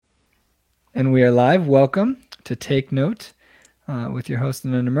and we are live. Welcome to Take Note with your host,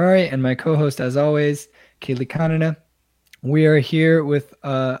 Ananda Murray, and my co-host, as always, Kaylee Kanana. We are here with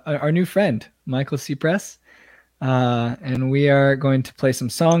our new friend, Michael Cypress, and we are going to play some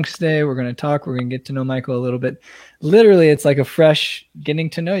songs today. We're going to talk. We're going to get to know Michael a little bit. Literally, it's like a fresh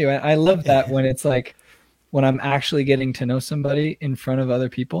getting to know you. I love that when it's like when I'm actually getting to know somebody in front of other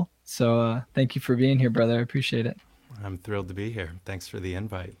people. So thank you for being here, brother. I appreciate it. I'm thrilled to be here. Thanks for the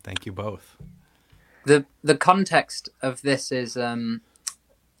invite. Thank you both. The context of this is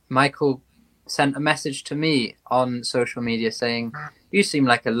Michael sent a message to me on social media saying, "You seem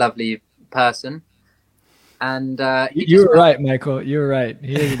like a lovely person." And you were right, Michael. You were right.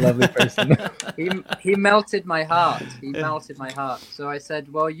 He is a lovely person. he melted my heart. He melted my heart. So I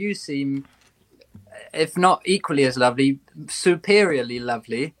said, "Well, you seem, if not equally as lovely, superiorly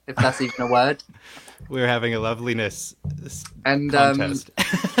lovely, if that's even a word." We're having a loveliness contest.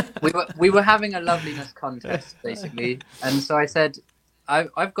 we were having a loveliness contest, basically. And so I said,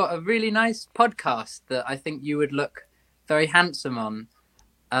 I've got a really nice podcast that I think you would look very handsome on.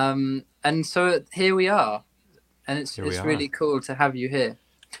 And so here we are. And it's really cool to have you here.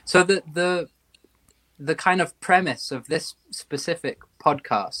 So the kind of premise of this specific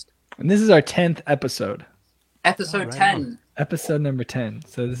podcast. And this is our 10th episode. Episode 10. Episode number 10.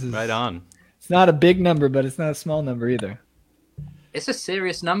 So this is right on. It's not a big number, but it's not a small number either. It's a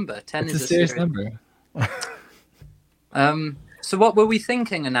serious number. 10 is a serious number. So what were we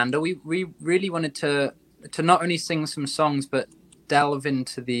thinking, Ananda? We really wanted to not only sing some songs, but delve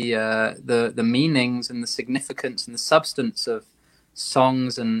into the meanings and the significance and the substance of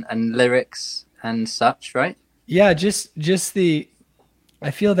songs and lyrics and such, right? Yeah, just I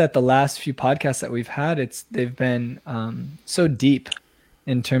feel that the last few podcasts that we've had, they've been so deep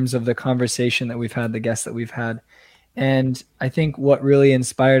in terms of the conversation that we've had, the guests that we've had. And I think what really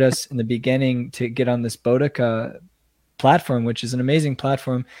inspired us in the beginning to get on this Boudica platform, which is an amazing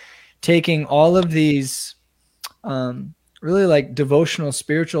platform, taking all of these really like devotional,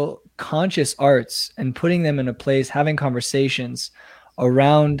 spiritual, conscious arts and putting them in a place, having conversations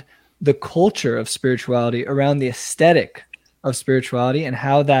around the culture of spirituality, around the aesthetic of spirituality, and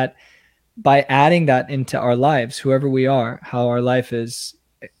how that by adding that into our lives, whoever we are, how our life is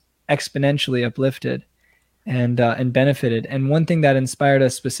exponentially uplifted and benefited. And one thing that inspired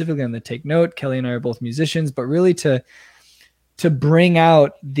us specifically on the Take Note, Kelly and I are both musicians, but really to bring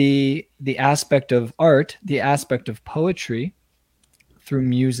out the aspect of art, the aspect of poetry through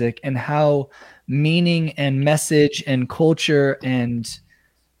music, and how meaning and message and culture and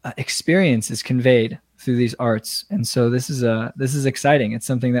experience is conveyed through these arts. And so this is exciting. It's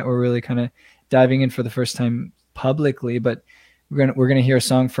something that we're really kind of diving in for the first time publicly, but we're gonna hear a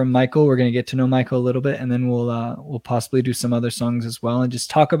song from Michael. We're gonna get to know Michael a little bit, and then we'll possibly do some other songs as well, and just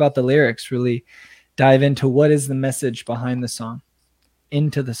talk about the lyrics. Really dive into what is the message behind the song,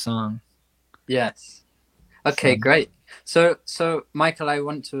 into the song. Yes. Okay, great. So Michael, I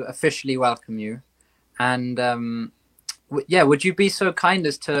want to officially welcome you, and would you be so kind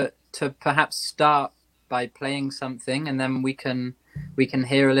as to perhaps start by playing something, and then we can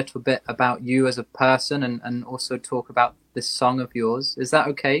hear a little bit about you as a person, and also talk about this song of yours. Is that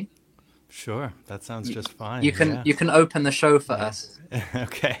okay? Sure, that sounds just fine. You can open the show for us.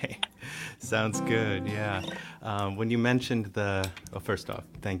 Okay, sounds good. Yeah. When you mentioned first off,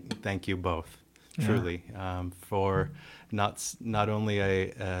 thank you both, truly, for not only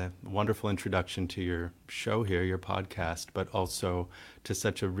a wonderful introduction to your show here, your podcast, but also to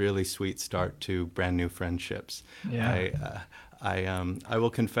such a really sweet start to brand new friendships. Yeah. I will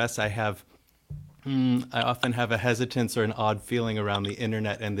confess I often have a hesitance or an odd feeling around the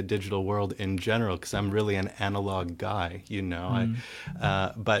internet and the digital world in general, because I'm really an analog guy, you know.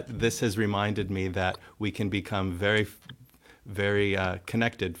 But this has reminded me that we can become very, very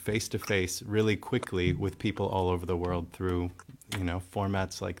connected face to face really quickly with people all over the world through,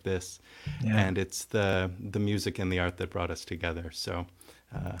 formats like this. Yeah. And it's the music and the art that brought us together. So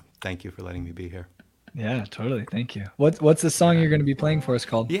thank you for letting me be here. Yeah, totally. Thank you. What's the song you're going to be playing for us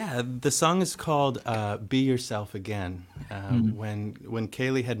called? Yeah, the song is called Be Yourself Again. When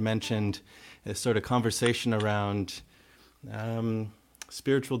Kaylee had mentioned a sort of conversation around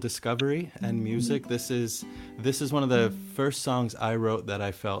spiritual discovery and music, this is one of the first songs I wrote that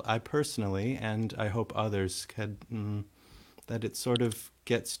I felt I personally, and I hope others had, that it sort of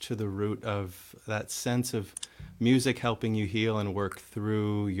gets to the root of that sense of music helping you heal and work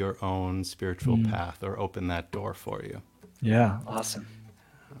through your own spiritual path, or open that door for you. Yeah, awesome.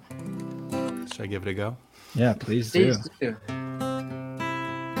 Should I give it a go? Yeah, please do.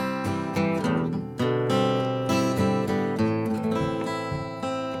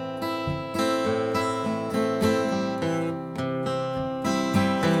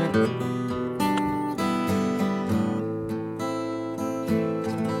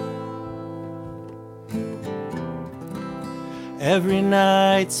 Every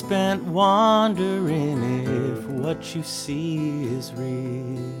night spent wondering if what you see is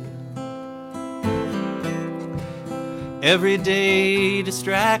real. Everyday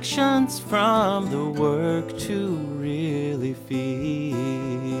distractions from the work to really feel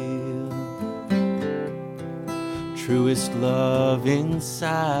truest love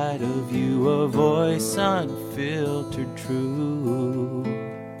inside of you, a voice unfiltered true.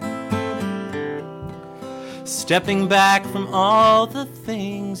 Stepping back from all the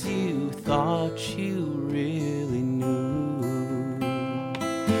things you thought you really knew,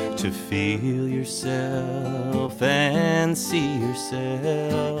 to feel yourself and see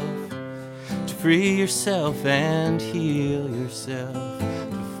yourself, to free yourself and heal yourself,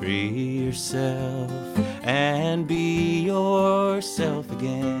 to free yourself and be yourself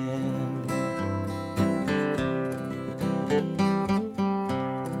again.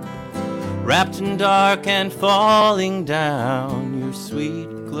 Wrapped in dark and falling down, your sweet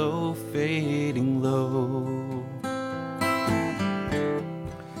glow fading low.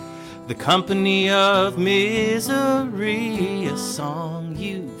 The company of misery, a song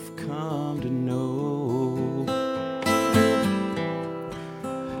you've come to know.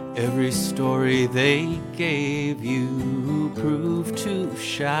 Every story they gave you proved to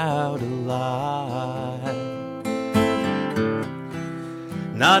shout a lie.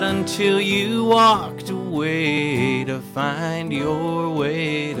 Not until you walked away to find your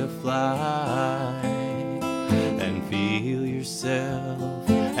way to fly and feel yourself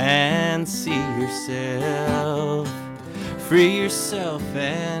and see yourself, free yourself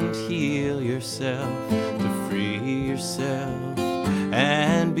and heal yourself, to free yourself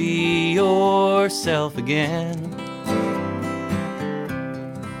and be yourself again,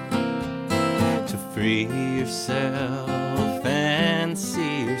 to free yourself and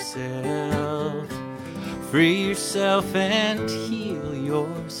see yourself, free yourself and heal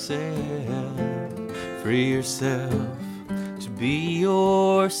yourself, free yourself to be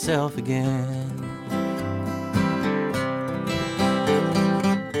yourself again.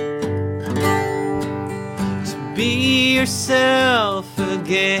 To be yourself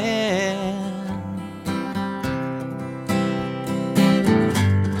again.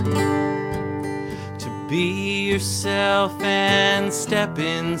 Be yourself and step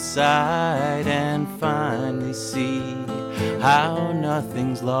inside and finally see how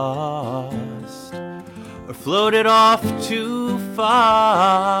nothing's lost or floated off too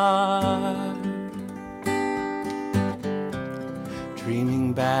far.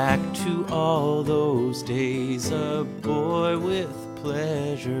 Dreaming back to all those days, a boy with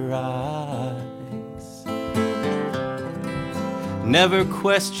pleasure eyes. Never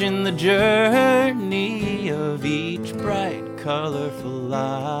question the journey of each bright, colorful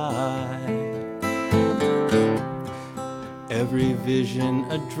light. Every vision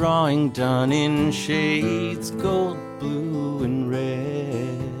a drawing done in shades gold, blue, and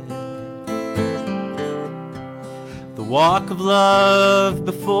red. The walk of love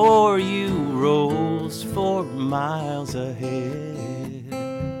before you rolls 4 miles ahead.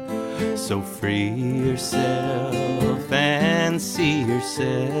 So free yourself and see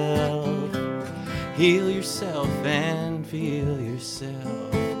yourself, heal yourself and feel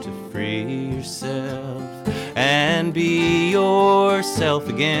yourself, to free yourself and be yourself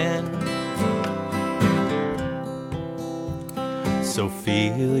again. So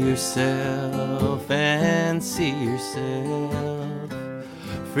feel yourself and see yourself,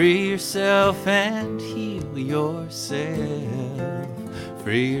 free yourself and heal yourself,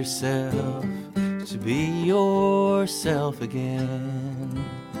 free yourself to be yourself again.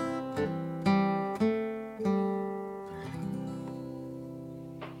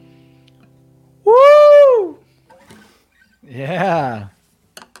 Woo! Yeah.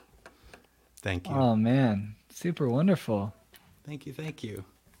 Thank you. Oh man, super wonderful. Thank you, thank you.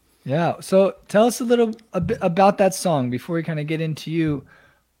 Yeah. So tell us a bit about that song before we kind of get into you.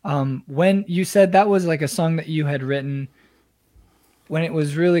 When you said that was like a song that you had written, when it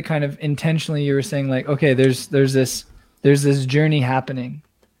was really kind of intentionally, you were saying like, okay, there's this journey happening.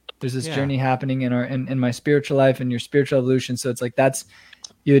 There's this journey happening in my spiritual life and your spiritual evolution. So it's like, that's,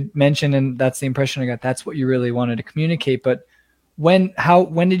 you had mentioned, and that's the impression I got. That's what you really wanted to communicate. But when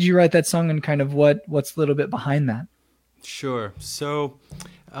did you write that song, and kind of what's a little bit behind that? Sure. So,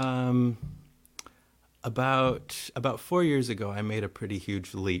 about 4 years ago, I made a pretty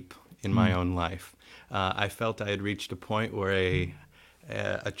huge leap in my own life. I felt I had reached a point where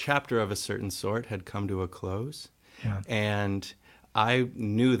a chapter of a certain sort had come to a close, and I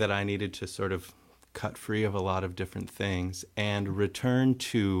knew that I needed to sort of cut free of a lot of different things and return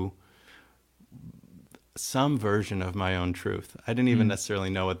to some version of my own truth. I didn't even necessarily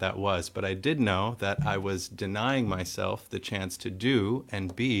know what that was, but I did know that I was denying myself the chance to do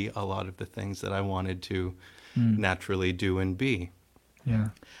and be a lot of the things that I wanted to naturally do and be. Yeah.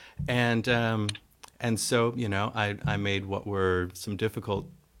 And so, I made what were some difficult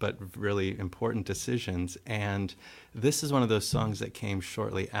but really important decisions. And this is one of those songs that came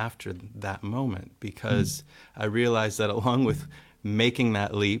shortly after that moment, because I realized that along with making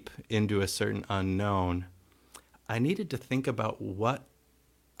that leap into a certain unknown, I needed to think about what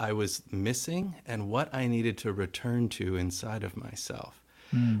I was missing and what I needed to return to inside of myself.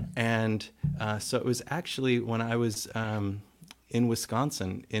 And so it was actually when I was in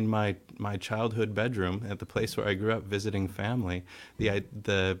Wisconsin, in my childhood bedroom at the place where I grew up visiting family,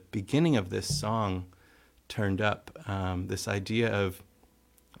 the beginning of this song turned up, this idea of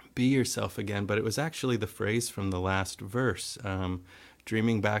be yourself again, but it was actually the phrase from the last verse,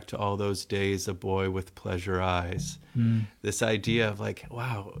 dreaming back to all those days, a boy with pleasure eyes. This idea of like,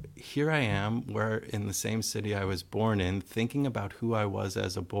 wow, here I am, where in the same city I was born in, thinking about who I was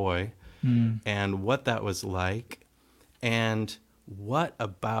as a boy and what that was like. And what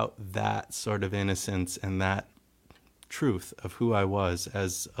about that sort of innocence and that truth of who I was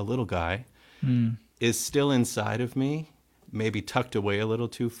as a little guy is still inside of me, maybe tucked away a little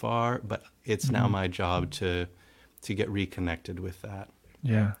too far, but it's now my job to get reconnected with that.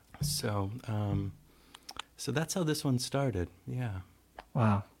 Yeah. So so that's how this one started. Yeah.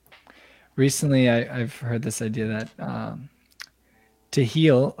 Wow. Recently, I've heard this idea that to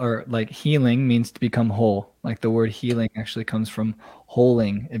heal, or like healing, means to become whole. Like the word healing actually comes from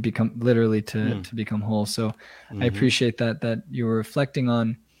holing. It become literally to become whole. So I appreciate that you were reflecting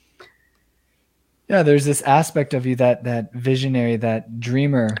on. Yeah, there's this aspect of you, that visionary, that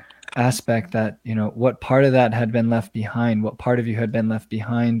dreamer aspect, that, what part of that had been left behind, what part of you had been left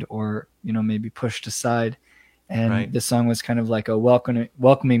behind, or, maybe pushed aside. And this song was kind of like a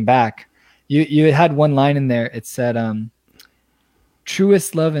welcoming back. You had one line in there. It said,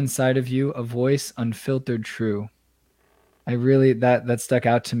 truest love inside of you, a voice unfiltered true. I really, that stuck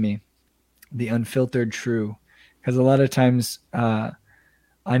out to me, the unfiltered true. Because a lot of times,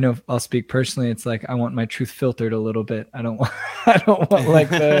 I know I'll speak personally. It's like, I want my truth filtered a little bit. I don't want like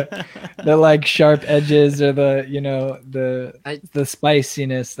the like sharp edges or the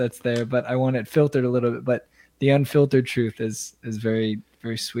spiciness that's there, but I want it filtered a little bit. But the unfiltered truth is very,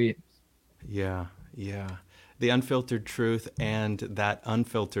 very sweet. Yeah. Yeah. The unfiltered truth and that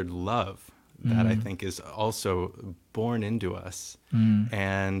unfiltered love that I think is also born into us.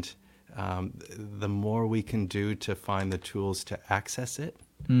 And the more we can do to find the tools to access it,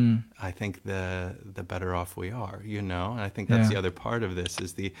 I think the better off we are, And I think that's the other part of this,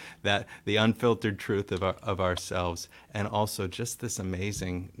 is the unfiltered truth of ourselves, and also just this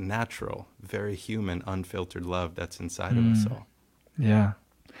amazing, natural, very human, unfiltered love that's inside of us all. Yeah.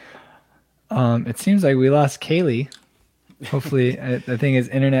 It seems like we lost Kaylee. Hopefully, I think his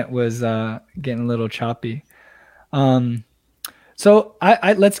internet was getting a little choppy. So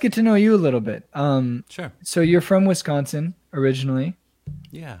I let's get to know you a little bit. Sure. So you're from Wisconsin originally.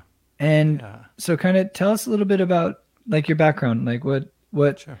 Yeah. And so kind of tell us a little bit about like your background, like what,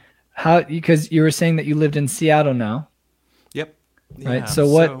 Sure. how, because you were saying that you lived in Seattle now. Yep. Right. Yeah.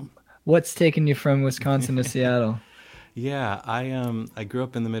 So what's taken you from Wisconsin to Seattle? Yeah, I grew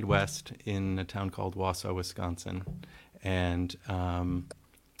up in the Midwest in a town called Wausau, Wisconsin, and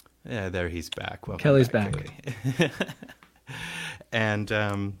there he's back. Welcome Kelly's back. back. And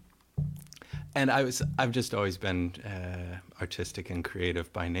I've just always been artistic and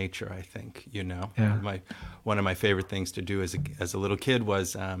creative by nature, I think. Yeah. One of my favorite things to do as a little kid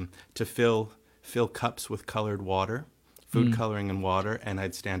was to fill cups with colored water, food coloring and water, and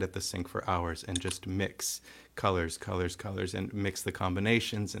I'd stand at the sink for hours and just mix colors, and mix the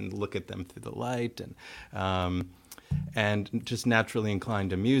combinations and look at them through the light, and just naturally inclined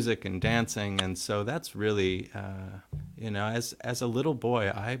to music and dancing. And so that's really, as a little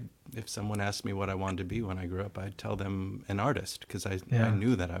boy, if someone asked me what I wanted to be when I grew up, I'd tell them an artist, because I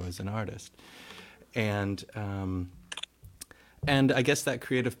knew that I was an artist. And I guess that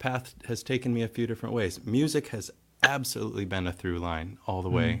creative path has taken me a few different ways. Music has absolutely been a through line all the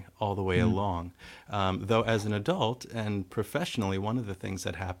way along. Though as an adult and professionally, one of the things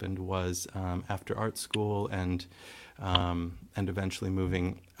that happened was after art school and eventually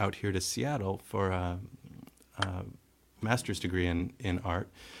moving out here to Seattle for a master's degree in art,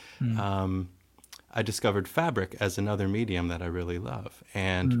 I discovered fabric as another medium that I really love,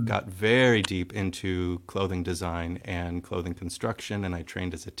 and got very deep into clothing design and clothing construction, and I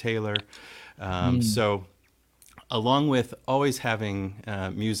trained as a tailor. So along with always having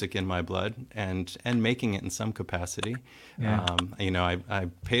music in my blood and making it in some capacity. Yeah. I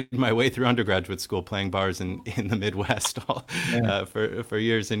paid my way through undergraduate school playing bars in the Midwest for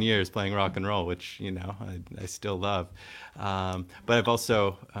years and years, playing rock and roll, which I still love. But I've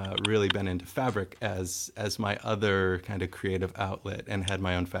also really been into fabric as my other kind of creative outlet, and had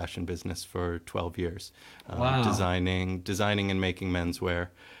my own fashion business for 12 years, Wow. designing and making menswear.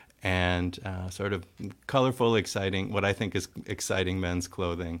 And sort of colorful, exciting, what I think is exciting men's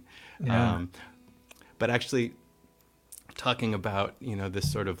clothing. Yeah. But actually, talking about,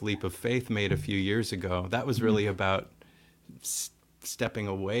 this sort of leap of faith made a few years ago, that was really about stepping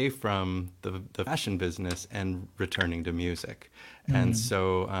away from the fashion business and returning to music. And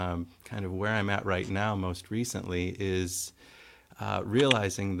so kind of where I'm at right now, most recently, is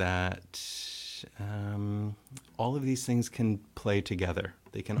realizing that all of these things can play together.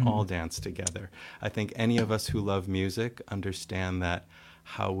 They can all dance together. I think any of us who love music understand that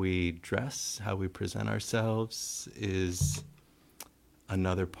how we dress, how we present ourselves is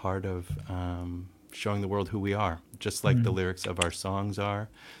another part of showing the world who we are, just like the lyrics of our songs are,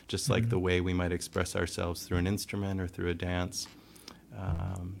 just like the way we might express ourselves through an instrument or through a dance.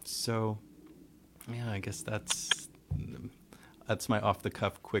 So, yeah, I guess that's my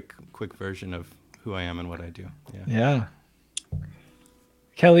off-the-cuff, quick version of who I am and what I do. Yeah.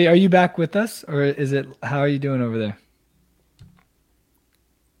 Kelly, are you back with us, or how are you doing over there?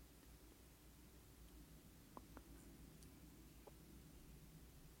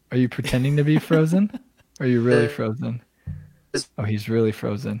 Are you pretending to be frozen? Or are you really frozen? Oh, he's really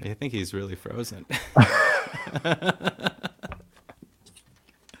frozen. I think he's really frozen.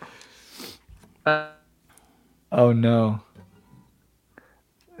 Oh no.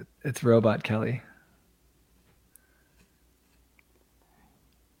 It's Robot Kelly.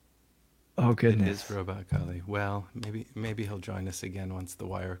 Oh goodness. It is Robot Kelly. Well, maybe he'll join us again once the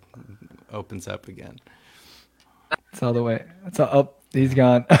wire opens up again. It's all the way. Oh, he's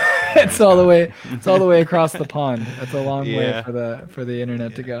gone. It's all the way across the pond. That's a long way for the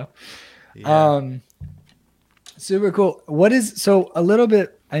internet to go. Yeah. Super cool. So a little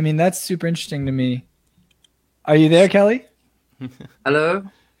bit, I mean, that's super interesting to me. Are you there, Kelly? Hello?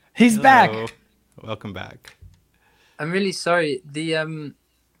 He's Hello. back. Welcome back. I'm really sorry. The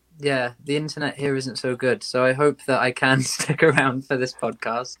internet here isn't so good, so I hope that I can stick around for this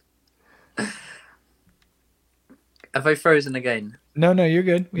podcast. Have I frozen again? No, you're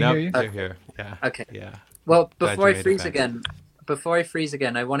good. We hear you. You're here. Yeah. Okay. Yeah. Well, Glad before you I made freeze it back.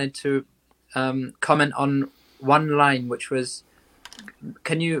 again, I wanted to comment on one line, which was,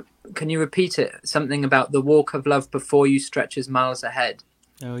 can you repeat it? Something about the walk of love before you stretches miles ahead.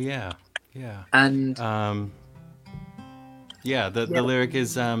 Oh yeah. Yeah. And the lyric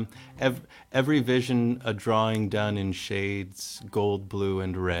is every vision a drawing done in shades, gold, blue,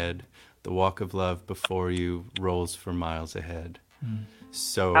 and red. The walk of love before you rolls for miles ahead.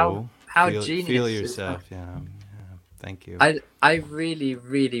 So how feel genius is yourself. Yeah. Thank you. I really,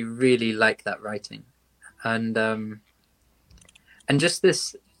 really, really like that writing, and just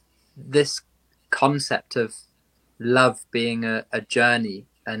this concept of love being a journey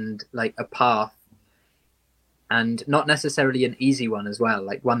and like a path, and not necessarily an easy one as well,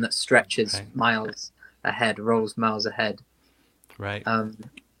 like one that stretches miles ahead, rolls miles ahead. Right.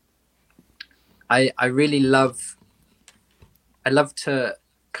 I really love to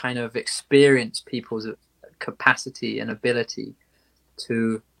kind of experience people's capacity and ability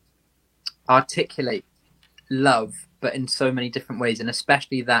to articulate love, but in so many different ways, and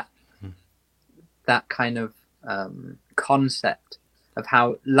especially that kind of concept of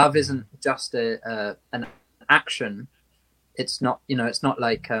how love isn't just an action. It's not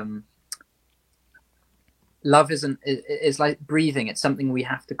like love is like breathing. It's something we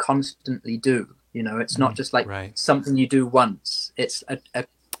have to constantly do. It's not just like something you do once. It's a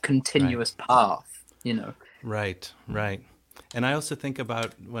continuous path. Right. And I also think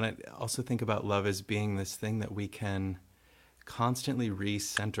about love as being this thing that we can constantly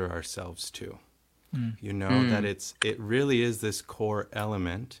recenter ourselves to. That it really is this core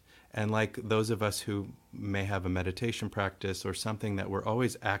element. And like those of us who may have a meditation practice or something, that we're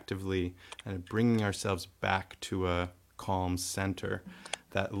always actively kind of bringing ourselves back to a calm center,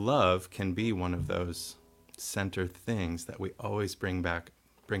 that love can be one of those center things that we always bring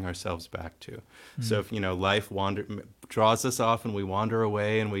ourselves back to. So if life draws us off and we wander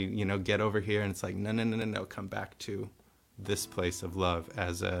away and we get over here, and it's like no, come back to this place of love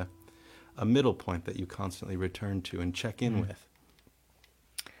as a middle point that you constantly return to and check in with.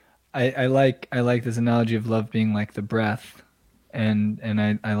 I like this analogy of love being like the breath,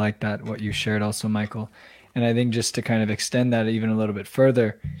 and I like that what you shared also, Michael. And I think just to kind of extend that even a little bit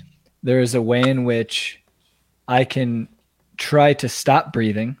further, there is a way in which I can try to stop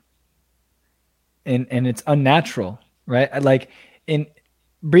breathing, and it's unnatural, right? Like in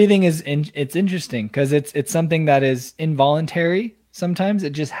breathing it's interesting because it's something that is involuntary. Sometimes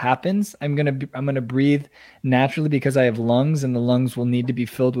it just happens. I'm gonna breathe naturally because I have lungs, and the lungs will need to be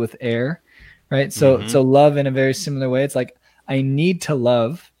filled with air, right? So love in a very similar way. It's like I need to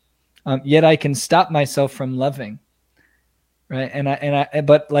love, yet I can stop myself from loving, right?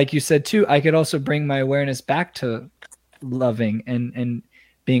 But like you said too, I could also bring my awareness back to loving and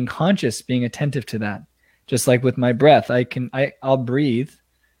being conscious, being attentive to that. Just like with my breath, I'll breathe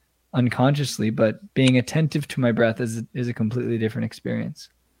unconsciously, but being attentive to my breath is a completely different experience.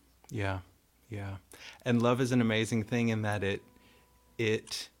 Yeah. Yeah. And love is an amazing thing in that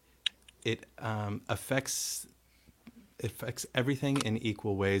it affects everything in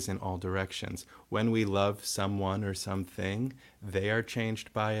equal ways in all directions. When we love someone or something, they are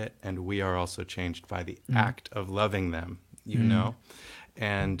changed by it, and we are also changed by the act of loving them, you know?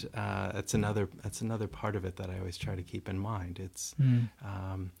 And that's another part of it that I always try to keep in mind. It's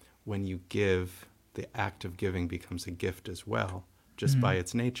when you give, the act of giving becomes a gift as well, just by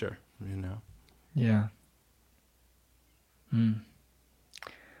its nature, you know? Yeah.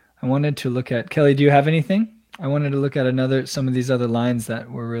 I wanted to look at, Kelly, do you have anything? I wanted to look at some of these other lines that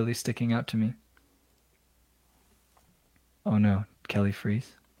were really sticking out to me. Oh no, Kelly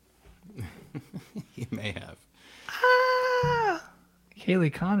freeze. You may have.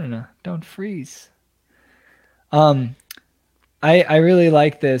 Kaylee Kanina, don't freeze. I really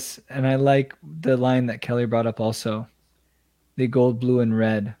like this, and I like the line that Kelly brought up also, the gold, blue, and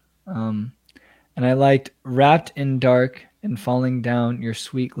red. And I liked wrapped in dark and falling down, your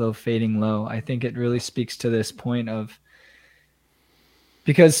sweet glow fading low. I think it really speaks to this point of,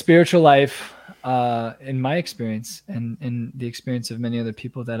 because spiritual life, in my experience and in the experience of many other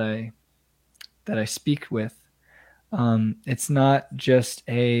people that I speak with, it's not just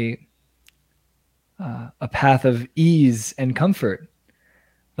a path of ease and comfort.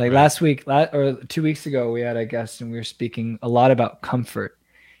 Like last week or 2 weeks ago, we had a guest and we were speaking a lot about comfort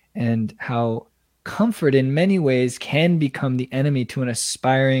and how comfort in many ways can become the enemy to an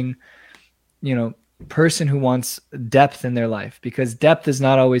aspiring, person who wants depth in their life, because depth is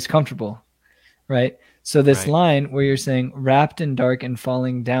not always comfortable, right? So this line where you're saying wrapped in dark and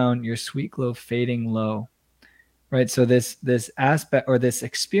falling down, your sweet glow fading low, right? So this aspect or this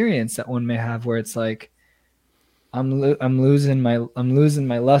experience that one may have where it's like, I'm losing my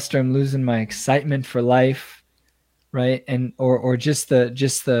luster, I'm losing my excitement for life, right? And or just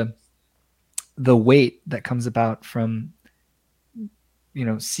the weight that comes about from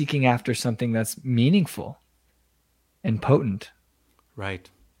seeking after something that's meaningful and potent. Right.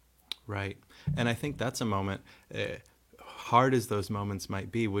 And I think that's a moment, hard as those moments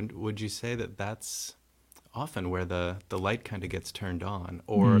might be, would you say that that's often where the light kind of gets turned on,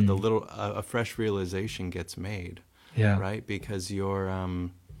 or the little a fresh realization gets made? Yeah. Right? Because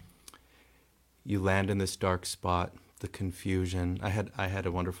you land in this dark spot, the confusion. I had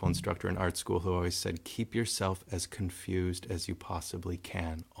a wonderful instructor in art school who always said, keep yourself as confused as you possibly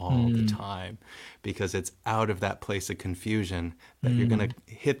can all the time, because it's out of that place of confusion that you're going to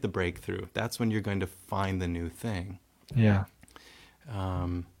hit the breakthrough. That's when you're going to find the new thing. Yeah.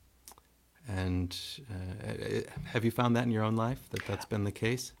 And have you found that in your own life, that's been the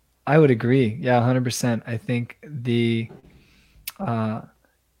case? I would agree. Yeah, 100%. I think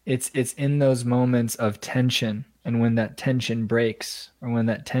it's in those moments of tension, and when that tension breaks or when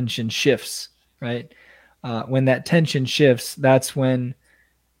that tension shifts, right? When that tension shifts, that's when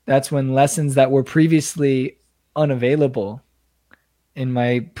lessons that were previously unavailable in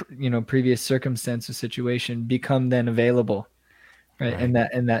my previous circumstance or situation become then available, right? And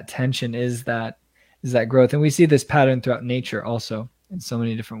that tension is that growth. And we see this pattern throughout nature also in so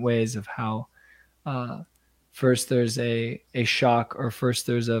many different ways of how first there's a shock, or first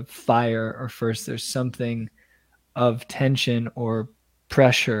there's a fire, or first there's something of tension or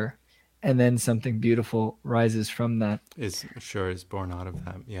pressure, and then something beautiful rises from that. Is born out of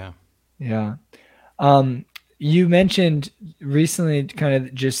that. Yeah. Yeah. You mentioned recently kind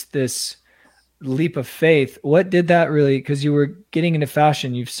of just this leap of faith. What did that really, because you were getting into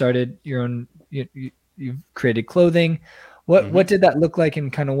fashion, you've started your own, you've created clothing. What did that look like,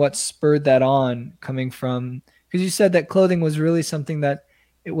 and kind of what spurred that on, coming from, because you said that clothing was really something that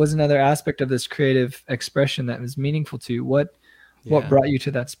it was another aspect of this creative expression that was meaningful to you. What brought you to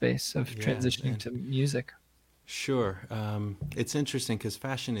that space of transitioning to music? Sure. It's interesting because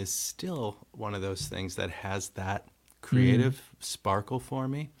fashion is still one of those things that has that creative sparkle for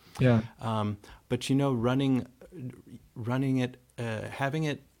me. Yeah. But running it, having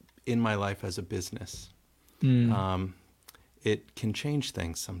it in my life as a business, it can change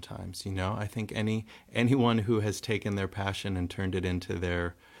things sometimes. I think anyone who has taken their passion and turned it into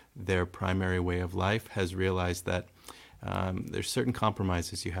their primary way of life has realized that there's certain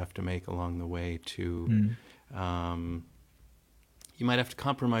compromises you have to make along the way to. You might have to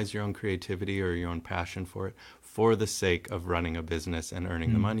compromise your own creativity or your own passion for it for the sake of running a business and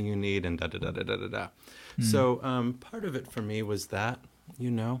earning the money you need and da da da da da da da. So part of it for me was that,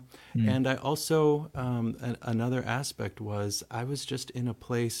 and I also another aspect was I was just in a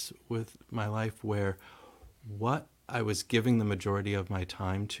place with my life where what I was giving the majority of my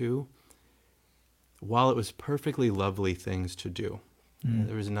time to, while it was perfectly lovely things to do,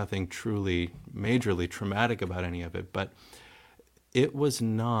 there was nothing truly majorly traumatic about any of it, but it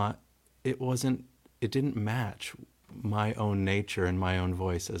didn't match my own nature and my own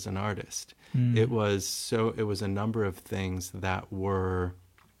voice as an artist. It was a number of things that were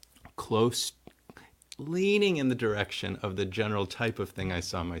close, leaning in the direction of the general type of thing I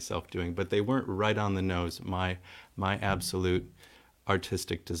saw myself doing, but they weren't right on the nose, my absolute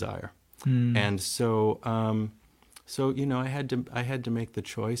artistic desire. And so I had to make the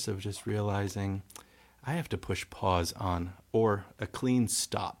choice of just realizing I have to push pause on, or a clean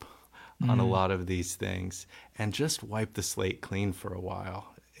stop on a lot of these things, and just wipe the slate clean for a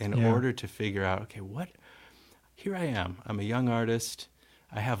while in order to figure out, okay, here I am. I'm a young artist.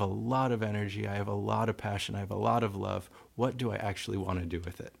 I have a lot of energy. I have a lot of passion. I have a lot of love. What do I actually want to do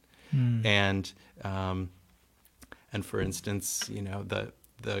with it? And for instance,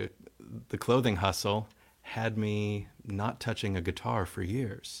 the clothing hustle had me not touching a guitar for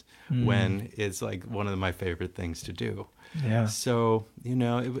years when it's like one of my favorite things to do. Yeah. So,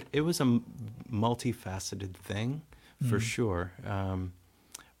 it was a multifaceted thing for sure.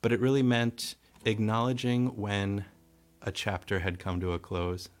 But it really meant acknowledging when a chapter had come to a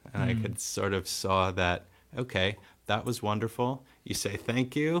close, and I could sort of saw that, okay, that was wonderful. You say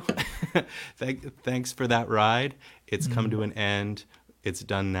thank you. Thanks for that ride. It's come to an end. It's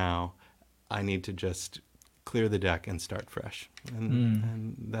done now. I need to just clear the deck and start fresh.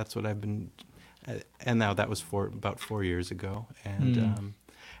 And that's what I've been. And now that was about 4 years ago. And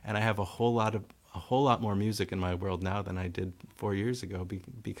I have a whole lot more music in my world now than I did 4 years ago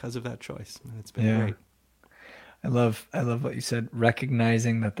because of that choice. And it's been great. I love what you said,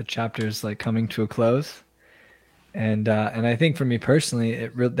 recognizing that the chapter is like coming to a close. And I think for me personally,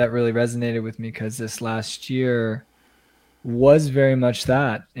 that really resonated with me, because this last year was very much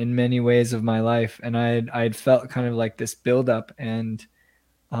that in many ways of my life. And I'd felt kind of like this buildup, and,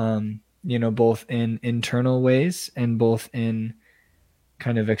 both in internal ways and both in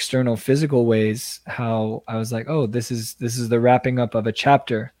kind of external physical ways, how I was like, oh, this is the wrapping up of a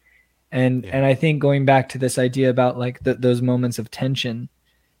chapter. And I think going back to this idea about like those moments of tension,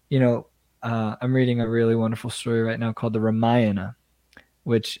 I'm reading a really wonderful story right now called the Ramayana,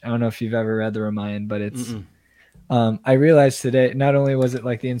 which I don't know if you've ever read the Ramayana, but it's, I realized today, not only was it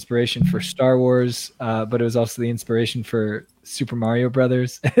like the inspiration for Star Wars, but it was also the inspiration for Super Mario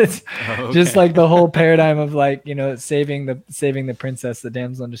Brothers. It's just like the whole paradigm of like, saving the princess, the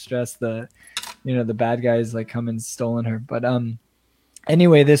damsel in distress, the bad guys like come and stolen her. But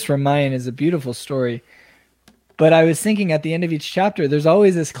anyway, this Ramayana is a beautiful story. But I was thinking at the end of each chapter, there's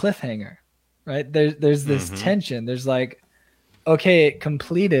always this cliffhanger, right? There's this tension. There's like, okay, it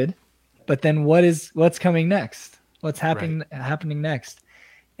completed, but then what's coming next? What's happening next?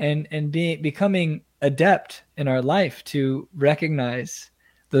 And becoming adept in our life to recognize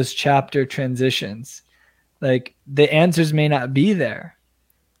those chapter transitions. Like the answers may not be there,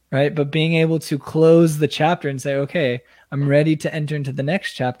 right? But being able to close the chapter and say, okay, I'm ready to enter into the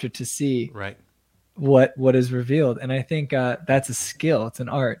next chapter to see what is revealed. And I think that's a skill. It's an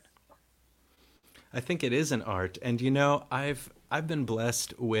art. I think it is an art. And, I've been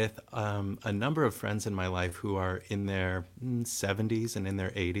blessed with a number of friends in my life who are in their 70s and in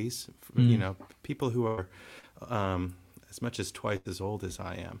their 80s, people who are as much as twice as old as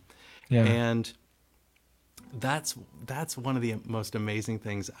I am. Yeah. And that's one of the most amazing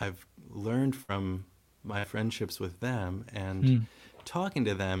things I've learned from my friendships with them and talking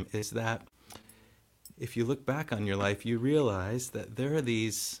to them, is that if you look back on your life, you realize that there are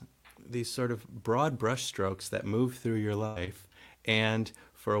these sort of broad brushstrokes that move through your life. And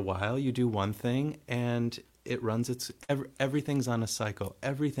for a while you do one thing and it runs everything's on a cycle.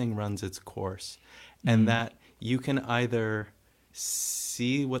 Everything runs its course. And that you can either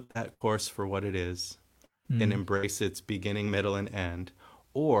see what that course for what it is and embrace its beginning, middle, and end,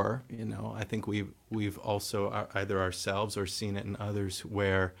 or, you know, I think we've also either ourselves or seen it in others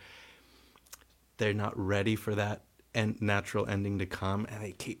where they're not ready for that natural ending to come, and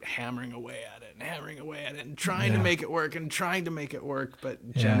they keep hammering away at it and hammering away at it and trying to make it work and trying to make it work.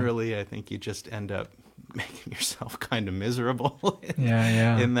 But generally, I think you just end up making yourself kind of miserable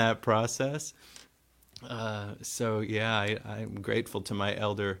in that process. So yeah, I'm grateful to my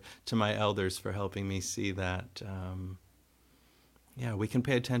elders for helping me see that. Yeah, we can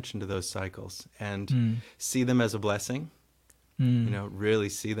pay attention to those cycles and see them as a blessing. You know, really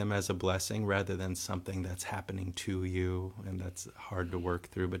see them as a blessing rather than something that's happening to you and that's hard to work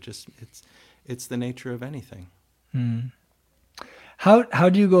through. But just it's the nature of anything. How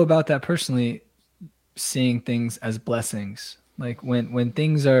do you go about that personally, seeing things as blessings? Like when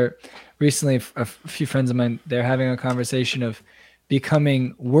things are, recently a few friends of mine, they're having a conversation of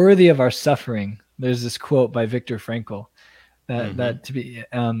becoming worthy of our suffering. There's this quote by Viktor Frankl that to be,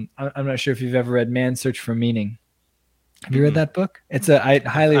 I'm not sure if you've ever read Man's Search for Meaning. Have you read that book? I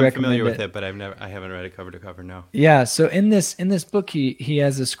highly recommend it. I'm familiar with it, but I haven't read it cover to cover. No. Yeah. So in this book, he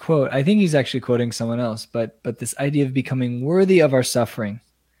has this quote. I think he's actually quoting someone else, but this idea of becoming worthy of our suffering,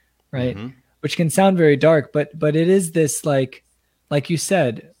 right? Which can sound very dark, but it is this, like you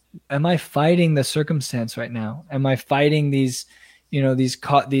said, am I fighting the circumstance right now? Am I fighting these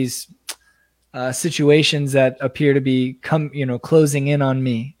situations that appear to be closing in on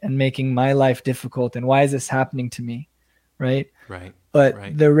me and making my life difficult? And why is this happening to me? Right.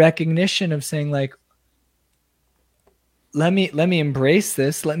 But the recognition of saying, like, let me embrace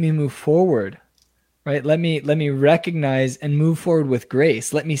this. Let me move forward. Right. Let me recognize and move forward with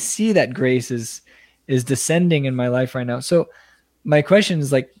grace. Let me see that grace is descending in my life right now. So my question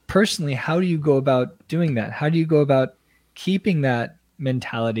is, like, personally, how do you go about doing that? How do you go about keeping that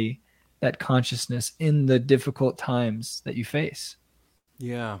mentality, that consciousness in the difficult times that you face?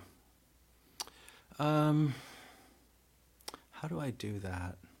 Yeah. How do I do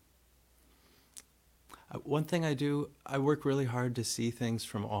that? One thing I do, I work really hard to see things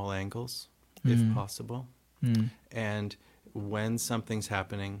from all angles, if possible. And when something's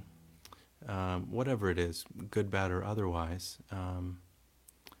happening, whatever it is, good, bad, or otherwise,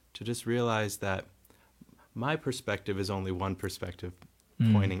 to just realize that my perspective is only one perspective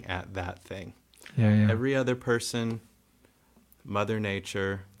pointing at that thing. Every other person, Mother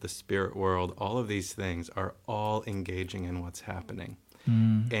Nature, the spirit world, all of these things are all engaging in what's happening.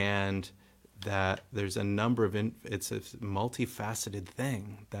 And that there's a number of, it's a multifaceted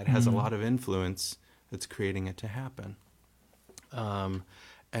thing that has a lot of influence that's creating it to happen.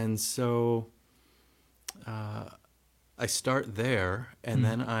 And so I start there, and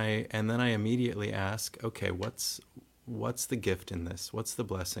then I immediately ask, okay, what's the gift in this? What's the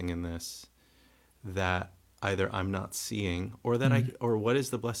blessing in this that either I'm not seeing, or that or what is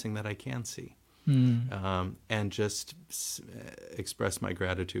the blessing that I can see? And just express my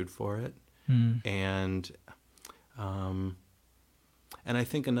gratitude for it. And I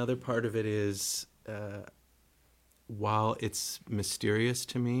think another part of it is, while it's mysterious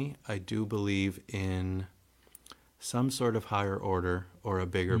to me, I do believe in some sort of higher order or a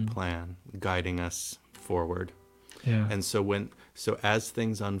bigger plan guiding us forward. And so as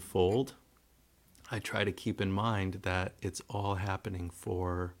things unfold, I try to keep in mind that it's all happening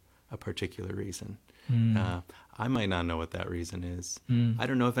for a particular reason. I might not know what that reason is. I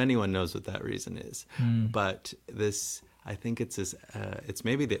don't know if anyone knows what that reason is. But I think it's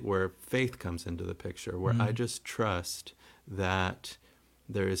maybe that where faith comes into the picture, where I just trust that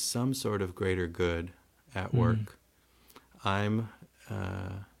there is some sort of greater good at work. I'm,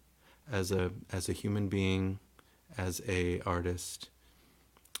 as a human being, as a artist,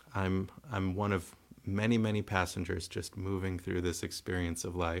 I'm one of many, many passengers just moving through this experience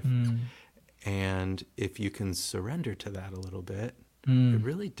of life. And if you can surrender to that a little bit, it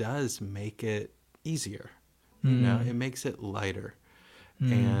really does make it easier. You know, it makes it lighter.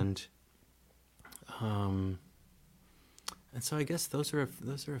 And so I guess those are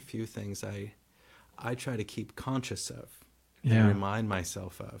a few things I try to keep conscious of and remind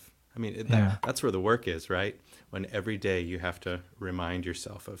myself of. I mean, that's where the work is, right? When every day you have to remind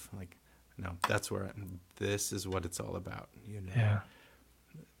yourself of, like, no, this is what it's all about, you know?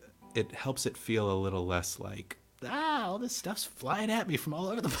 It helps it feel a little less like, all this stuff's flying at me from all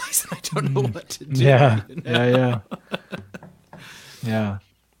over the place and I don't know what to do.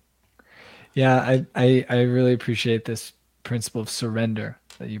 I really appreciate this principle of surrender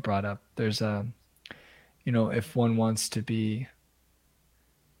that you brought up. There's if one wants to be,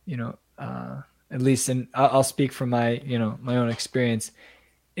 at least I'll speak from my own experience.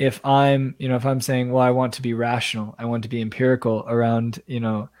 if I'm, if I'm saying, well, I want to be rational, I want to be empirical around,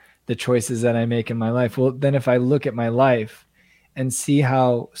 the choices that I make in my life. Well, then if I look at my life and see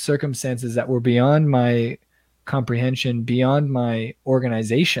how circumstances that were beyond my comprehension, beyond my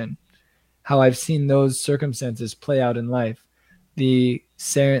organization, how I've seen those circumstances play out in life, the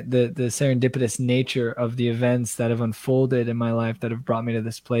serendipitous nature of the events that have unfolded in my life that have brought me to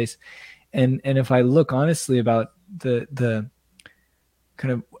this place. And if I look honestly about the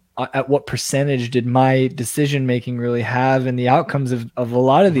kind of at what percentage did my decision making really have in the outcomes of a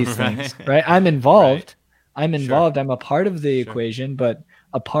lot of these things, right? I'm involved. Right. I'm involved. Sure. I'm a part of the equation, but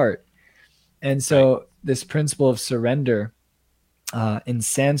a part. And so this principle of surrender, in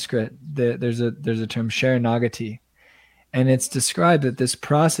Sanskrit, there's a term Sharanagati, and it's described that this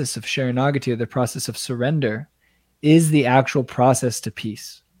process of Sharanagati, or the process of surrender, is the actual process to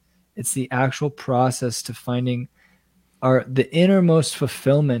peace. It's the actual process to finding the innermost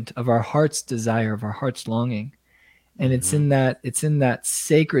fulfillment of our heart's desire, of our heart's longing. And it's in that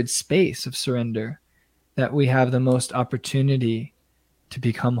sacred space of surrender that we have the most opportunity to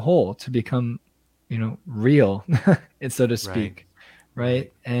become whole, to become, real, so to speak.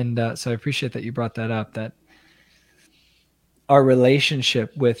 Right. And so I appreciate that you brought that up, that our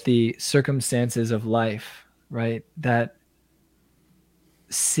relationship with the circumstances of life, right? That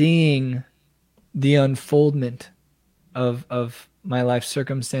seeing the unfoldment of my life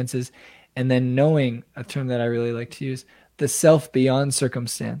circumstances, and then knowing, a term that I really like to use, the self beyond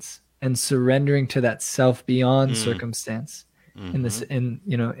circumstance, and surrendering to that self beyond circumstance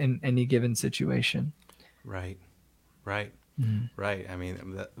in any given situation. Right. Right. I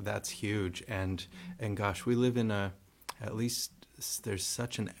mean, that's huge. And gosh, we live in at least there's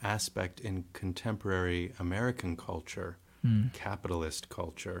such an aspect in contemporary American culture, capitalist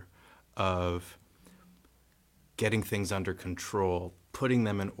culture, of getting things under control, putting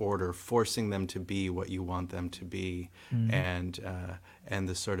them in order, forcing them to be what you want them to be, and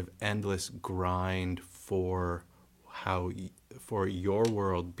the sort of endless grind for your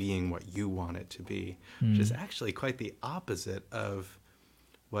world being what you want it to be, which is actually quite the opposite of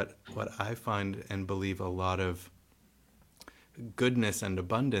what I find and believe a lot of goodness and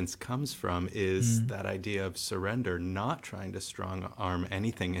abundance comes from, is that idea of surrender, not trying to strong arm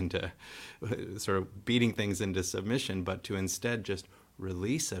anything into sort of beating things into submission, but to instead just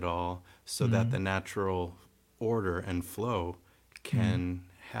release it all so that the natural order and flow can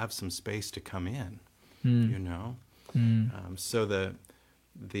have some space to come in, so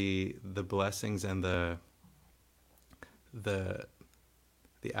the blessings and the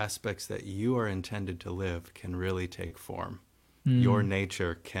aspects that you are intended to live can really take form. Your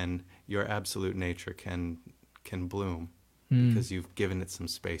absolute nature can bloom because you've given it some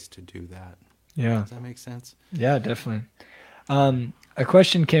space to do that. Yeah. Does that make sense? Yeah, definitely. A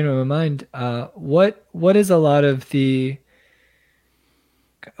question came to my mind. What is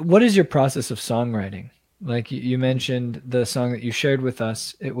your process of songwriting? Like you mentioned the song that you shared with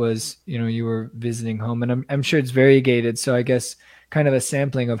us, it was, you were visiting home, and I'm sure it's variegated. So I guess kind of a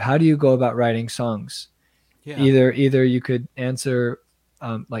sampling of how do you go about writing songs? Yeah. Either you could answer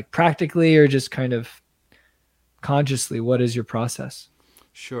like practically, or just kind of consciously. What is your process?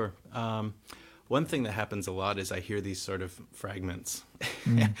 Sure. One thing that happens a lot is I hear these sort of fragments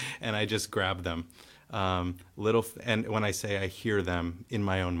and I just grab them. And when I say I hear them in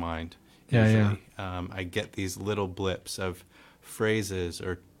my own mind, I get these little blips of phrases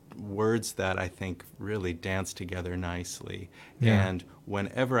or words that I think really dance together nicely. Yeah. And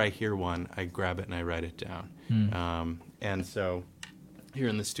whenever I hear one, I grab it and I write it down. And so here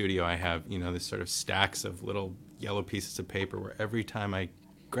in the studio, I have, this sort of stacks of little yellow pieces of paper where every time I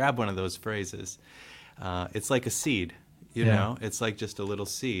grab one of those phrases, it's like a seed, it's like just a little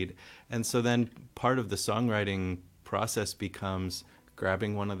seed. And so then part of the songwriting process becomes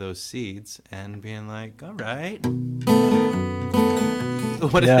grabbing one of those seeds and being like, all right,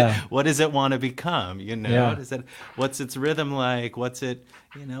 what does it want to become? What's its rhythm like? What's it,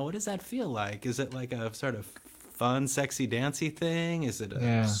 what does that feel like? Is it like a sort of fun, sexy, dancey thing? Is it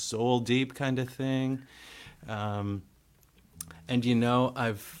a soul deep kind of thing? And Ananda,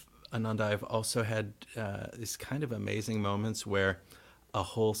 I've also had these kind of amazing moments where a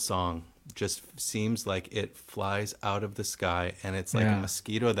whole song just seems like it flies out of the sky, and it's like a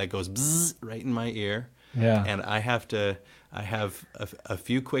mosquito that goes bzzz right in my ear. Yeah. And I have a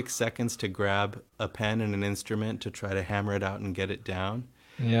few quick seconds to grab a pen and an instrument to try to hammer it out and get it down.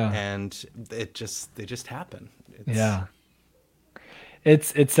 Yeah. And they just happen.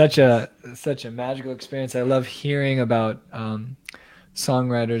 It's such a magical experience. I love hearing about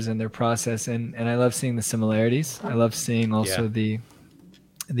songwriters and their process, and I love seeing the similarities. I love seeing also the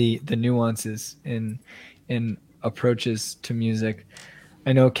the nuances in approaches to music.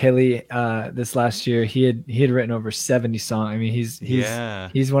 I know Kelly this last year he had written over 70 songs. I mean,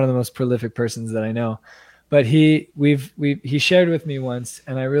 he's one of the most prolific persons that I know. But he shared with me once,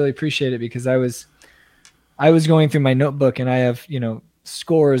 and I really appreciate it, because I was going through my notebook, and I have,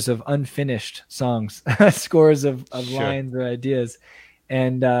 scores of unfinished songs, scores of lines or ideas.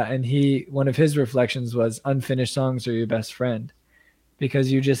 And one of his reflections was, unfinished songs are your best friend,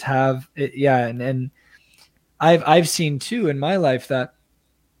 because you just have it. Yeah. And I've seen too in my life that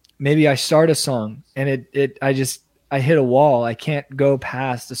maybe I start a song and I hit a wall. I can't go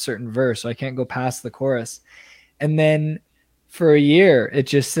past a certain verse, or I can't go past the chorus. And then for a year, it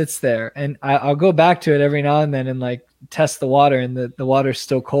just sits there, and I'll go back to it every now and then and like test the water, and the water's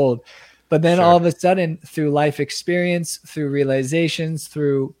still cold. But then all of a sudden, through life experience, through realizations,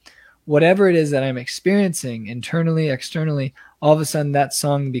 through whatever it is that I'm experiencing internally, externally, all of a sudden that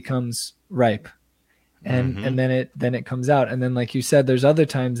song becomes ripe. And then it comes out. And then, like you said, there's other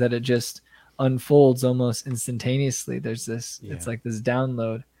times that it just unfolds almost instantaneously. There's this, it's like this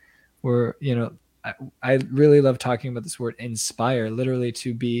download where, I really love talking about this word inspire, literally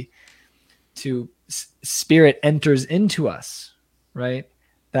spirit enters into us, right?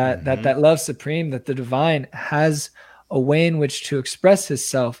 That love supreme, that the divine has a way in which to express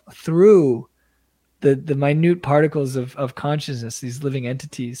himself through the minute particles of consciousness, these living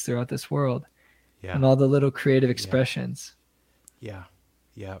entities throughout this world. Yeah. And all the little creative expressions. Yeah.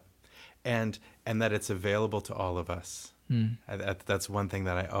 And that it's available to all of us. That's one thing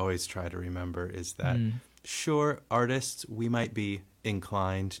that I always try to remember, is that sure, artists, we might be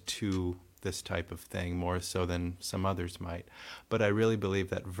inclined to this type of thing more so than some others might, but I really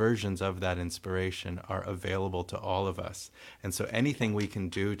believe that versions of that inspiration are available to all of us. And so anything we can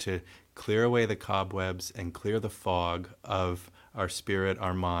do to clear away the cobwebs and clear the fog of our spirit,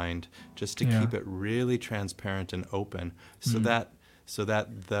 our mind, just to keep it really transparent and open, so that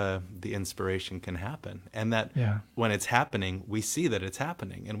the inspiration can happen, and that when it's happening, we see that it's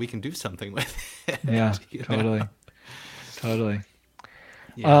happening, and we can do something with it. Yeah, totally.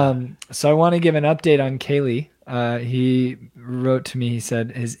 Yeah. So I want to give an update on Kaylee. He wrote to me. He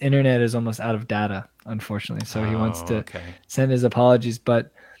said his internet is almost out of data, unfortunately. So he wants to send his apologies,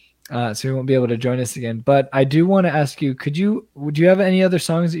 but so he won't be able to join us again. But I do want to ask you, would you have any other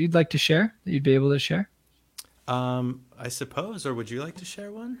songs that you'd like to share, that you'd be able to share? I suppose, or would you like to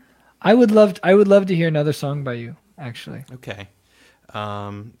share one? I would love to hear another song by you, actually. Okay.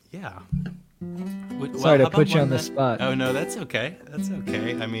 Yeah. Sorry to put you on the spot. Oh no, that's okay.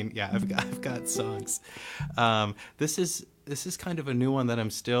 I mean, yeah, I've got songs. This is kind of a new one that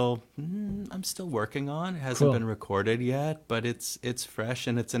I'm still working on. It hasn't been recorded yet, but it's fresh,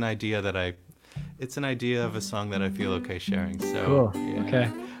 and it's an idea of a song that I feel okay sharing. So cool. Yeah.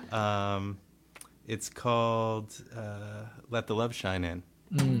 Okay. It's called "Let the Love Shine In."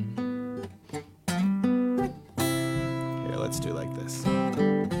 Here, let's do like this.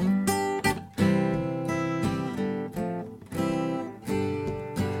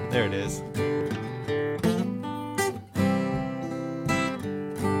 There it is.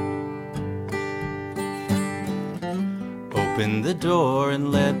 Open the door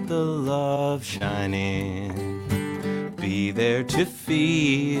and let the love shine in. Be there to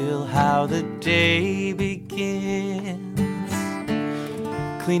feel how the day begins.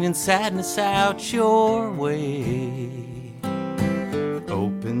 Cleaning sadness out your way.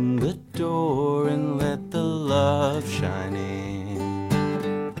 Open the door and let the love shine in.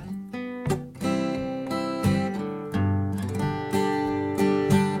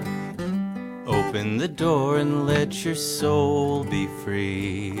 Open the door and let your soul be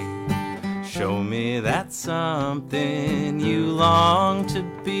free. Show me that something you long to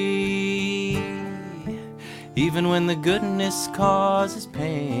be, even when the goodness causes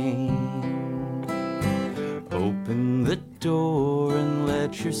pain. Open the door and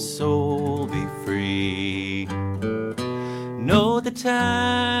let your soul be free. Know the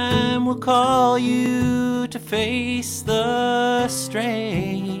time will call you to face the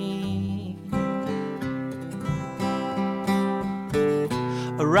strain.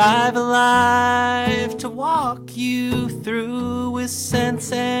 Arrive alive to walk you through with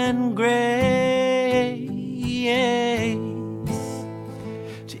sense and grace,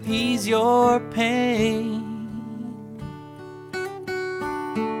 to ease your pain.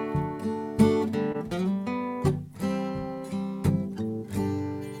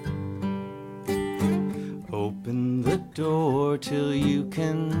 Open the door till you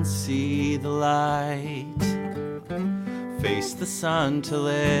can see the light. Face the sun to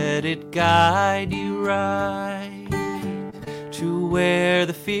let it guide you right. to where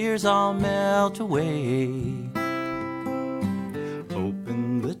the fears all melt away.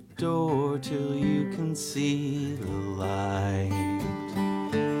 Open the door till you can see the light.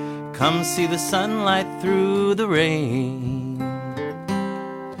 Come see the sunlight through the rain.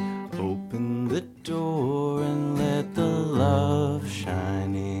 Open the door and let the love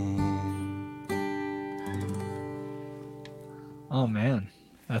shine in. Oh man,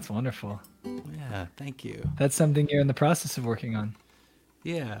 that's wonderful. Yeah, thank you. That's something you're in the process of working on.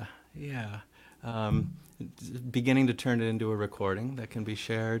 Yeah. Beginning to turn it into a recording that can be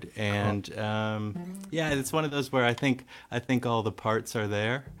shared, and yeah, it's one of those where I think all the parts are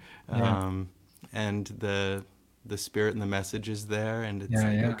there, and the spirit and the message is there, and it's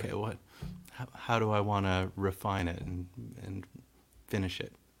okay, how do I want to refine it and finish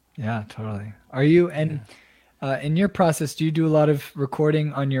it? Yeah, totally. Are you in your process, do you do a lot of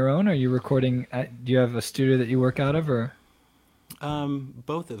recording on your own? Or are you recording do you have a studio that you work out of, or?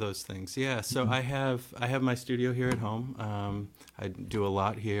 Both of those things. Yeah. So I have my studio here at home. I do a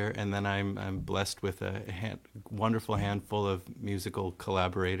lot here, and then I'm blessed with a wonderful handful of musical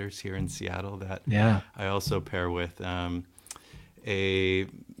collaborators here in Seattle that I also pair with. A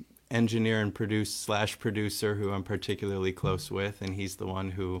engineer and producer who I'm particularly close with, and he's the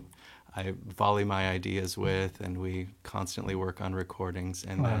one who I volley my ideas with, and we constantly work on recordings.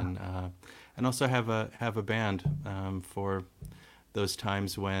 And then and also have a band for those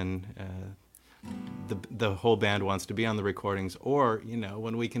times when the whole band wants to be on the recordings, or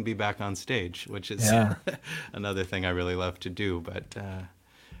when we can be back on stage, which is another thing I really love to do, but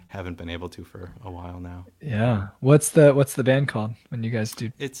haven't been able to for a while now. Yeah. What's the band called when you guys do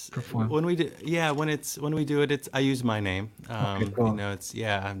perform? When we do, when we do it, I use my name. Okay, cool.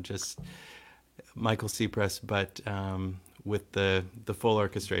 I'm just Michael Cypress, but with the full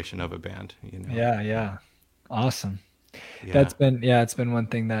orchestration of a band. Yeah. Awesome. Yeah. It's been one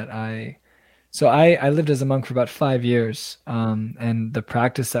thing that I lived as a monk for about 5 years, and the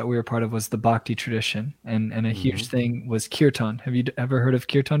practice that we were part of was the Bhakti tradition, and a huge thing was kirtan. Have you ever heard of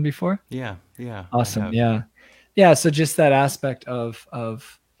kirtan before? Yeah. Awesome. Yeah. So just that aspect of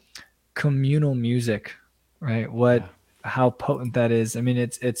communal music, right? How potent that is. I mean,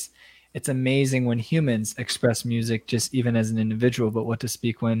 it's amazing when humans express music just even as an individual, but what to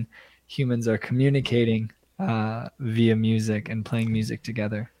speak when humans are communicating via music and playing music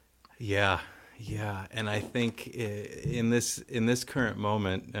together. Yeah, and I think in this current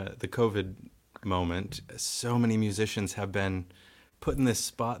moment, the COVID moment, so many musicians have been put in this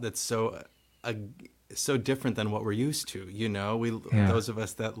spot that's so different than what we're used to. Those of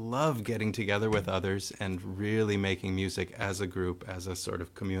us that love getting together with others and really making music as a group, as a sort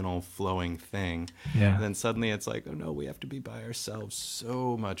of communal flowing thing. Yeah. And then suddenly it's like, oh no, we have to be by ourselves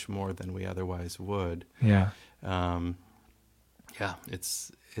so much more than we otherwise would. Yeah.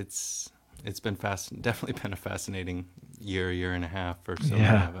 It's been definitely been a fascinating year and a half for so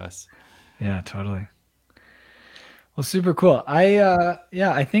many of us. Yeah, totally. Well, super cool. I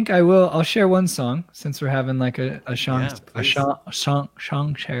think I'll share one song since we're having like a song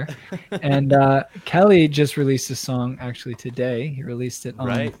share. And Kelly just released a song actually today. He released it on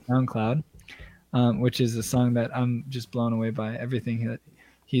SoundCloud, which is a song that I'm just blown away by everything that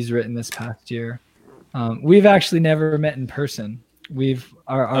he's written this past year. We've actually never met in person.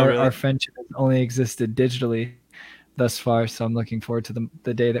 Our friendship has only existed digitally thus far, so I'm looking forward to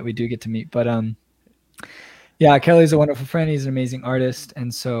the day that we do get to meet. But Kelly's a wonderful friend. He's an amazing artist,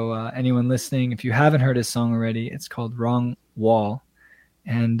 and so anyone listening, if you haven't heard his song already, it's called Wrong Wall,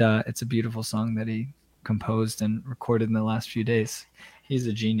 and it's a beautiful song that he composed and recorded in the last few days. He's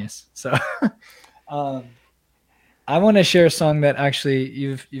a genius. So I want to share a song that actually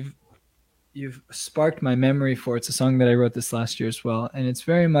you've sparked my memory for. It's a song that I wrote this last year as well, and it's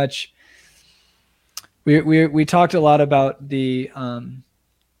very much we talked a lot about the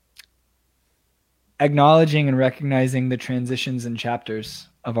acknowledging and recognizing the transitions and chapters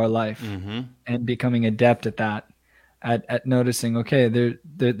of our life, and becoming adept at that, at noticing, okay,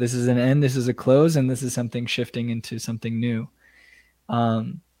 this is an end, this is a close, and this is something shifting into something new.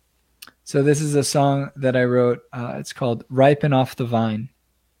 So this is a song that I wrote. It's called Ripen Off the Vine.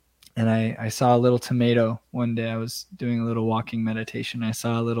 And I saw a little tomato one day. I was doing a little walking meditation. I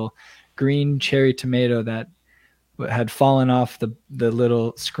saw a little green cherry tomato that had fallen off the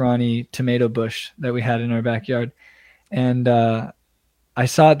little scrawny tomato bush that we had in our backyard. And I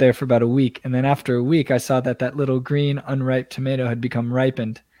saw it there for about a week. And then after a week, I saw that little green unripe tomato had become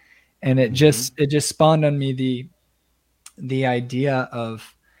ripened. And it just spawned on me the idea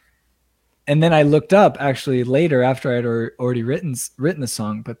of, and then I looked up actually later after I'd already written the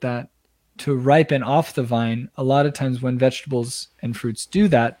song, but that to ripen off the vine, a lot of times when vegetables and fruits do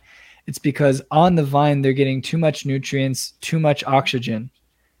that, it's because on the vine they're getting too much nutrients, too much oxygen,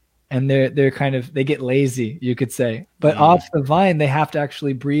 and they're kind of, they get lazy, you could say. But off the vine, they have to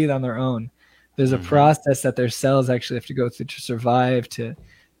actually breathe on their own. There's a process that their cells actually have to go through to survive, to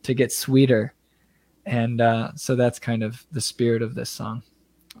get sweeter. And so that's kind of the spirit of this song.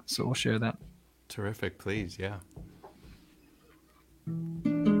 So we'll share that. Terrific, please, yeah.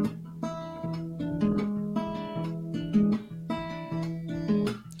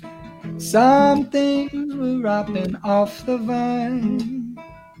 Some things will ripen off the vine.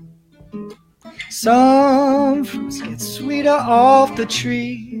 Some fruits get sweeter off the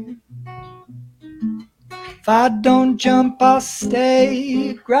tree. If I don't jump, I'll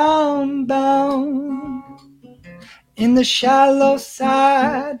stay ground bound in the shallow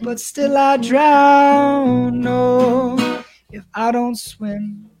side, but still I drown. No, if I don't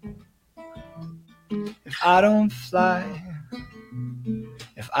swim, if I don't fly,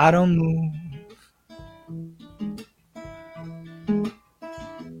 if I don't move,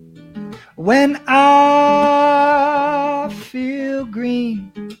 when I feel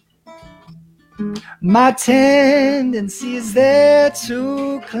green, my tendency is there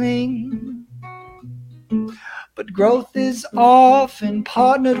to cling. But growth is often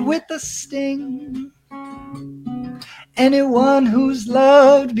partnered with a sting. Anyone who's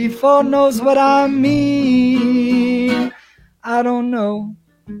loved before knows what I mean. I don't know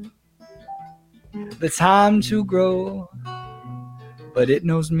the time to grow, but it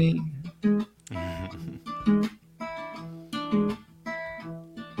knows me.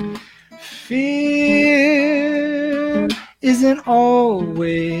 Fear isn't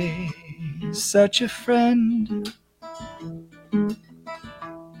always such a friend.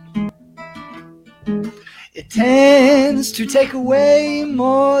 It tends to take away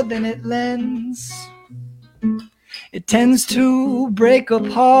more than it lends. It tends to break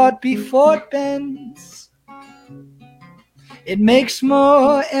apart before it bends. It makes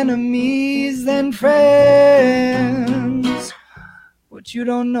more enemies than friends. What you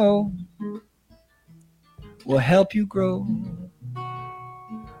don't know will help you grow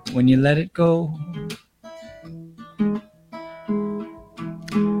when you let it go.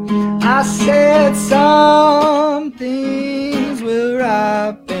 I said some things will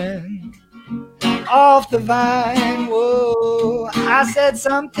ripen off the vine. Whoa, I said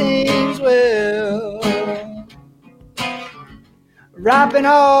some things will ripen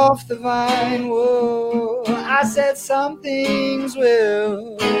off the vine. Whoa, I said some things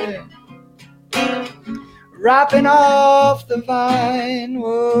will ripen off the vine.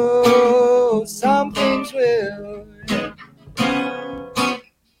 Whoa, some things will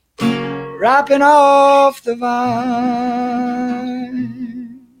ripen off the vine.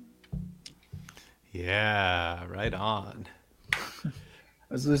 Yeah, right on. I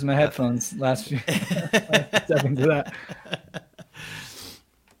was losing my headphones last few seconds of that.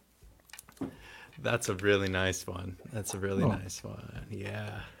 That's a really nice one. That's a really nice one.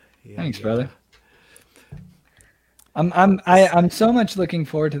 Yeah. Thanks, brother. I'm so much looking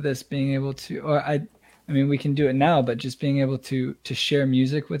forward to this, being able to, or I mean, we can do it now, but just being able to share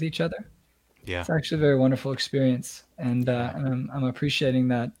music with each other. Yeah. It's actually a very wonderful experience. And I'm appreciating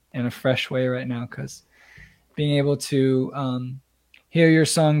that in a fresh way right now, because being able to hear your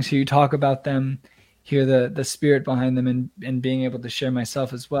songs, hear you talk about them, hear the spirit behind them, and being able to share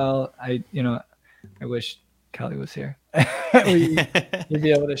myself as well. I wish Callie was here. You'd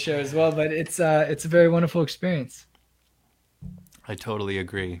be able to share as well, but it's a very wonderful experience. I totally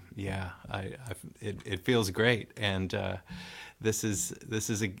agree. Yeah, it feels great, and this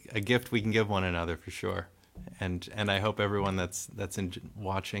is a gift we can give one another for sure. And I hope everyone that's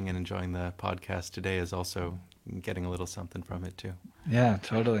watching and enjoying the podcast today is also getting a little something from it too. Yeah,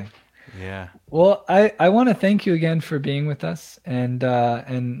 totally. Yeah. Well, I want to thank you again for being with us, and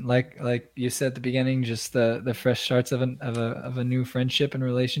like you said at the beginning, just the fresh starts of a new friendship and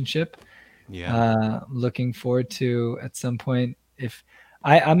relationship. Yeah. Looking forward to at some point, if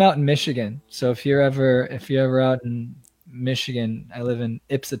I'm out in Michigan, so if you're ever out in Michigan, I live in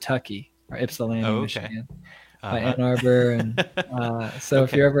Ypsilanti or Ypsilanti, Michigan, by Ann Arbor, and so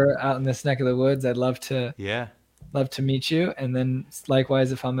if you're ever out in this neck of the woods, I'd love to meet you. And then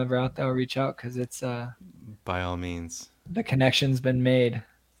likewise, if I'm ever out there, I'll reach out, because it's by all means, the connection's been made.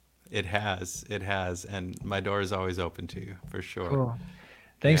 It has, and my door is always open to you for sure. Cool.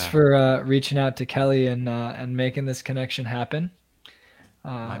 Thanks for reaching out to Kelly and making this connection happen.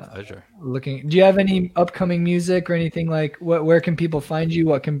 My pleasure. Do you have any upcoming music or anything, like where can people find you?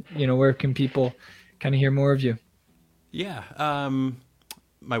 Where can people kind of hear more of you? Yeah.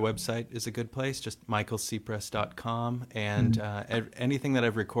 my website is a good place, just michaelcipress.com. And anything that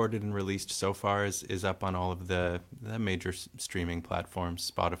I've recorded and released so far is up on all of the major streaming platforms,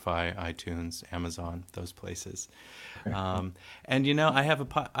 Spotify, iTunes, Amazon, those places. And I have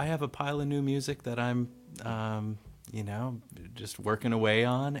a pile of new music that I'm just working away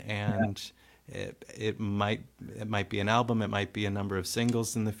on, and it might be an album, it might be a number of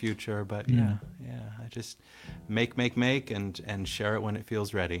singles in the future, but I just make and share it when it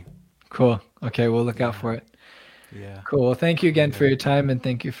feels ready. Cool. Okay, we'll look out for it. Yeah. Cool. Well, thank you again for your time, and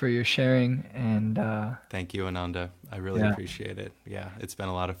thank you for your sharing. And thank you, Ananda. I really appreciate it. Yeah, it's been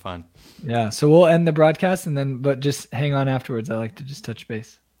a lot of fun. Yeah. So we'll end the broadcast, but just hang on afterwards. I like to just touch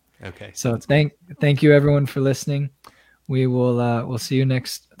base. Okay. So thank you everyone for listening. We will we'll see you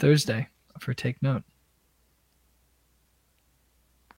next Thursday for Take Note.